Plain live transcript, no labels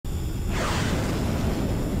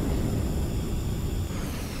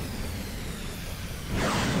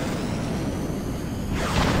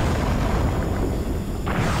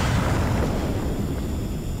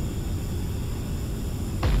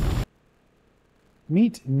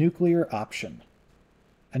Meet Nuclear Option,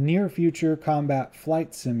 a near-future combat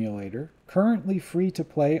flight simulator currently free to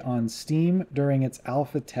play on Steam during its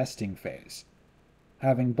alpha testing phase.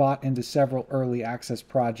 Having bought into several early access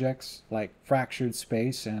projects like Fractured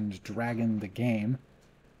Space and Dragon the Game,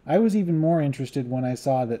 I was even more interested when I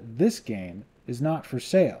saw that this game is not for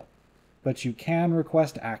sale, but you can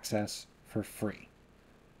request access for free.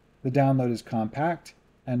 The download is compact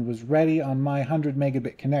and was ready on my 100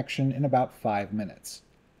 megabit connection in about 5 minutes.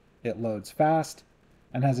 It loads fast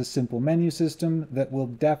and has a simple menu system that will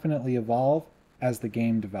definitely evolve as the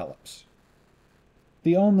game develops.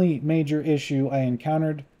 The only major issue I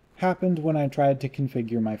encountered happened when I tried to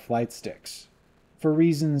configure my flight sticks. For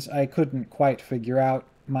reasons I couldn't quite figure out,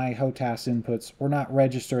 my HOTAS inputs were not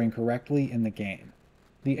registering correctly in the game.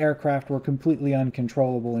 The aircraft were completely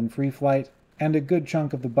uncontrollable in free flight, and a good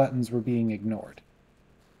chunk of the buttons were being ignored.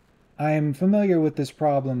 I am familiar with this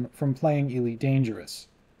problem from playing Elite Dangerous.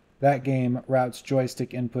 That game routes joystick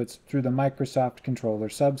inputs through the Microsoft controller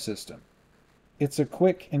subsystem. It's a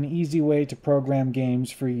quick and easy way to program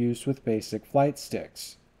games for use with basic flight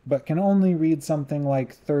sticks, but can only read something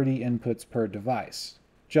like 30 inputs per device,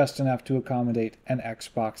 just enough to accommodate an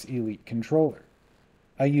Xbox Elite controller.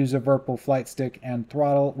 I use a Virpil flight stick and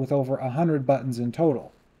throttle with over 100 buttons in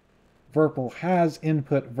total. Virpil has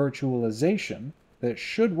input virtualization that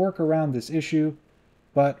should work around this issue,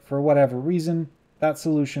 but for whatever reason, that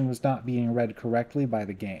solution was not being read correctly by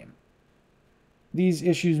the game. These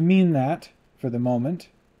issues mean that, for the moment,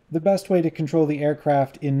 the best way to control the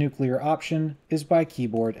aircraft in Nuclear Option is by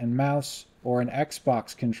keyboard and mouse or an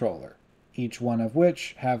Xbox controller, each one of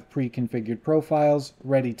which have pre-configured profiles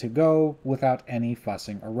ready to go without any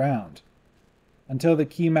fussing around. Until the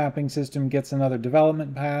key mapping system gets another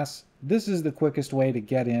development pass, this is the quickest way to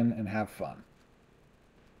get in and have fun.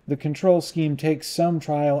 The control scheme takes some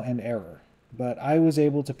trial and error, but I was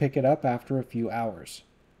able to pick it up after a few hours.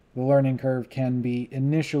 The learning curve can be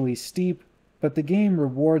initially steep, but the game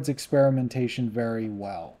rewards experimentation very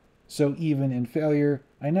well, so even in failure,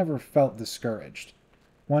 I never felt discouraged.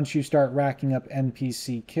 Once you start racking up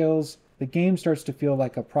NPC kills, the game starts to feel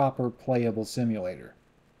like a proper playable simulator.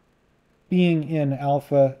 Being in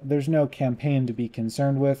alpha, there's no campaign to be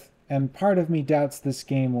concerned with, and part of me doubts this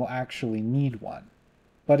game will actually need one.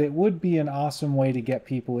 But it would be an awesome way to get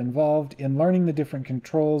people involved in learning the different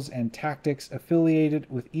controls and tactics affiliated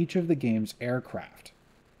with each of the game's aircraft.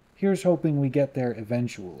 Here's hoping we get there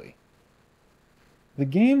eventually. The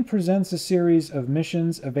game presents a series of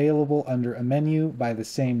missions available under a menu by the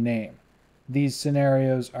same name. These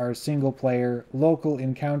scenarios are single-player, local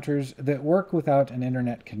encounters that work without an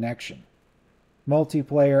internet connection.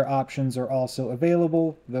 Multiplayer options are also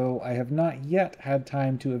available, though I have not yet had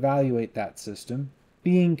time to evaluate that system,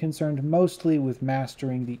 being concerned mostly with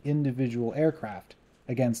mastering the individual aircraft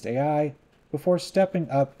against AI before stepping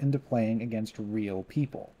up into playing against real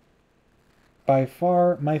people. By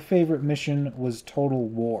far, my favorite mission was Total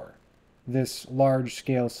War. This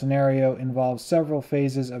large-scale scenario involves several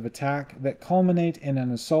phases of attack that culminate in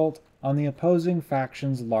an assault on the opposing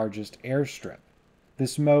faction's largest airstrip.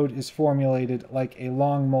 This mode is formulated like a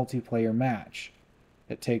long multiplayer match.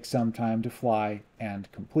 It takes some time to fly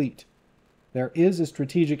and complete. There is a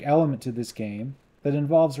strategic element to this game that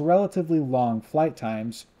involves relatively long flight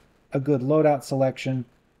times, a good loadout selection,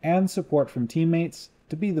 and support from teammates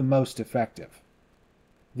to be the most effective.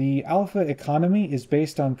 The alpha economy is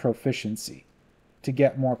based on proficiency. To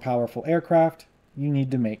get more powerful aircraft, you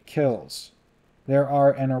need to make kills. There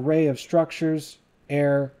are an array of structures,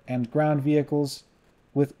 air, and ground vehicles,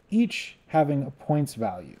 with each having a points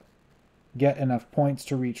value. Get enough points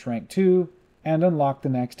to reach rank 2, and unlock the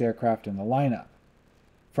next aircraft in the lineup.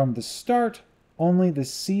 From the start, only the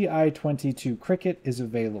CI-22 Cricket is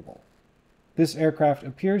available. This aircraft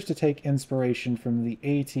appears to take inspiration from the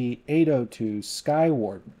AT-802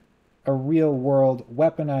 Skywarden, a real-world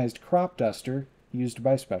weaponized crop duster used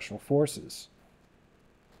by Special Forces.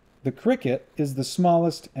 The Cricket is the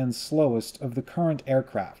smallest and slowest of the current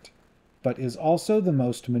aircraft, but is also the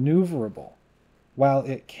most maneuverable. While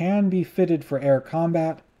it can be fitted for air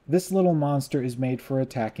combat, this little monster is made for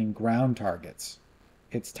attacking ground targets.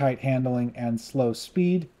 Its tight handling and slow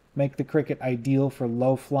speed make the Cricket ideal for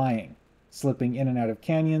low flying, slipping in and out of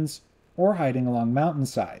canyons, or hiding along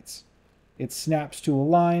mountainsides. It snaps to a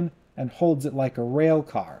line and holds it like a rail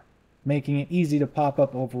car, making it easy to pop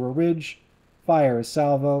up over a ridge, fire a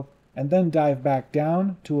salvo, and then dive back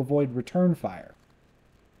down to avoid return fire.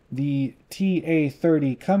 The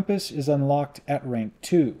TA-30 Compass is unlocked at rank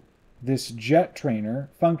 2. This jet trainer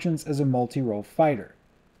functions as a multi-role fighter.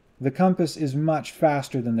 The Compass is much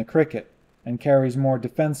faster than the Cricket, and carries more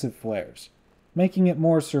defensive flares, making it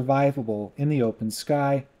more survivable in the open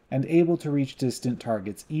sky and able to reach distant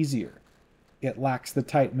targets easier. It lacks the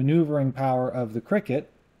tight maneuvering power of the Cricket,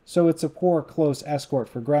 so it's a poor close escort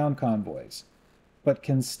for ground convoys, but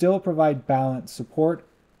can still provide balanced support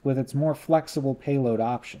with its more flexible payload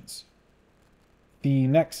options. The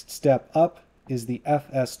next step up is the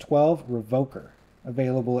FS-12 Revoker,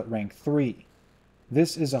 available at rank 3.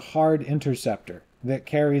 This is a hard interceptor that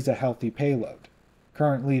carries a healthy payload.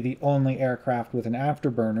 Currently the only aircraft with an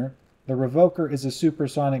afterburner, the Revoker is a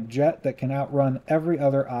supersonic jet that can outrun every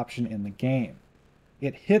other option in the game.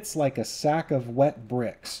 It hits like a sack of wet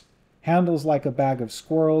bricks, handles like a bag of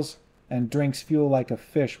squirrels, and drinks fuel like a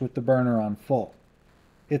fish with the burner on full.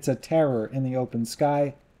 It's a terror in the open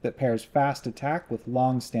sky that pairs fast attack with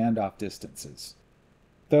long standoff distances.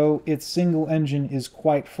 Though its single engine is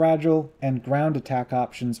quite fragile and ground attack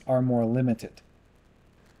options are more limited.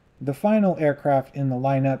 The final aircraft in the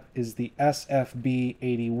lineup is the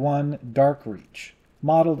SFB-21 Darkreach.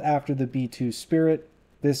 Modeled after the B-2 Spirit,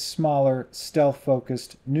 this smaller,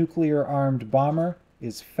 stealth-focused, nuclear-armed bomber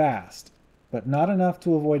is fast, but not enough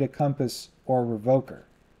to avoid a Compass or Revoker.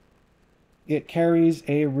 It carries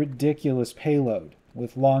a ridiculous payload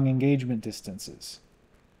with long engagement distances.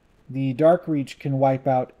 The Darkreach can wipe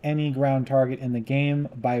out any ground target in the game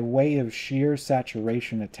by way of sheer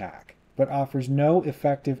saturation attack, but offers no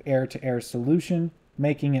effective air-to-air solution,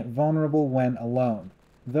 making it vulnerable when alone,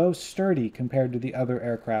 though sturdy compared to the other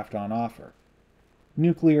aircraft on offer.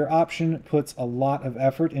 Nuclear option puts a lot of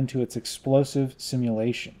effort into its explosive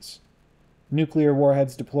simulations. Nuclear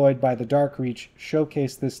warheads deployed by the Darkreach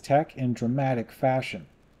showcase this tech in dramatic fashion,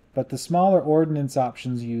 but the smaller ordnance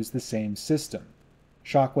options use the same system.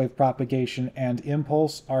 Shockwave propagation and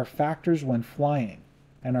impulse are factors when flying,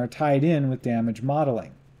 and are tied in with damage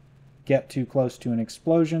modeling. Get too close to an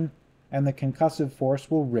explosion, and the concussive force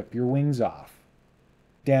will rip your wings off.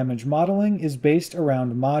 Damage modeling is based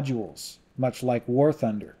around modules, much like War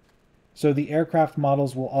Thunder, so the aircraft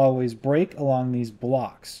models will always break along these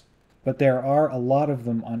blocks, but there are a lot of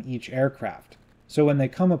them on each aircraft, so when they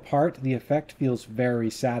come apart the effect feels very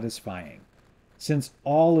satisfying. Since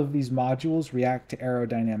all of these modules react to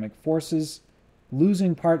aerodynamic forces,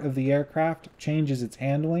 losing part of the aircraft changes its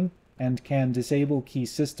handling and can disable key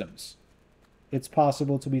systems. It's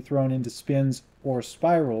possible to be thrown into spins or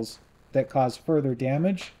spirals that cause further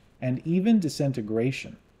damage and even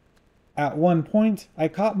disintegration. At one point, I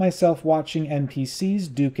caught myself watching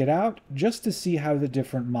NPCs duke it out just to see how the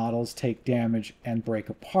different models take damage and break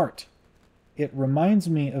apart. It reminds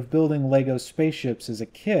me of building Lego spaceships as a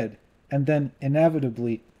kid, and then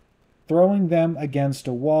inevitably throwing them against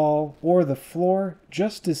a wall or the floor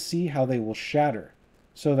just to see how they will shatter,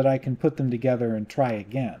 so that I can put them together and try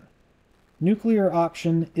again. Nuclear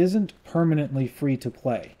option isn't permanently free to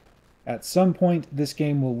play. At some point, this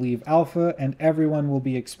game will leave alpha and everyone will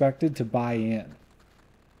be expected to buy in.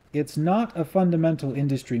 It's not a fundamental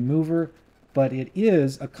industry mover, but it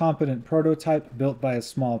is a competent prototype built by a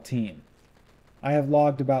small team. I have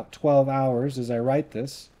logged about 12 hours as I write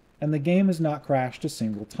this, and the game has not crashed a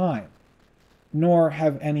single time. Nor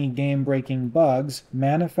have any game-breaking bugs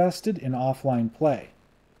manifested in offline play.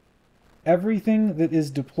 Everything that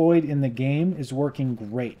is deployed in the game is working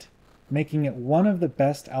great, making it one of the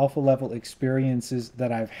best alpha-level experiences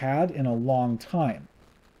that I've had in a long time.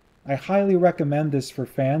 I highly recommend this for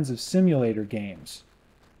fans of simulator games.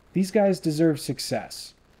 These guys deserve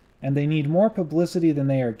success, and they need more publicity than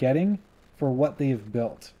they are getting for what they have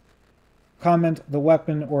built. Comment the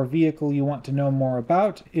weapon or vehicle you want to know more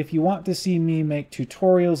about if you want to see me make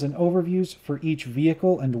tutorials and overviews for each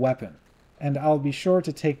vehicle and weapon, and I'll be sure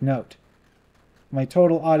to take note. My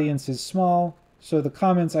total audience is small, so the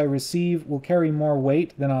comments I receive will carry more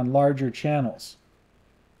weight than on larger channels.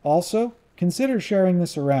 Also, consider sharing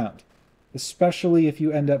this around, especially if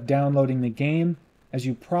you end up downloading the game, as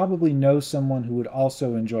you probably know someone who would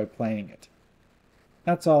also enjoy playing it.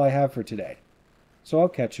 That's all I have for today, so I'll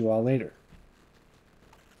catch you all later.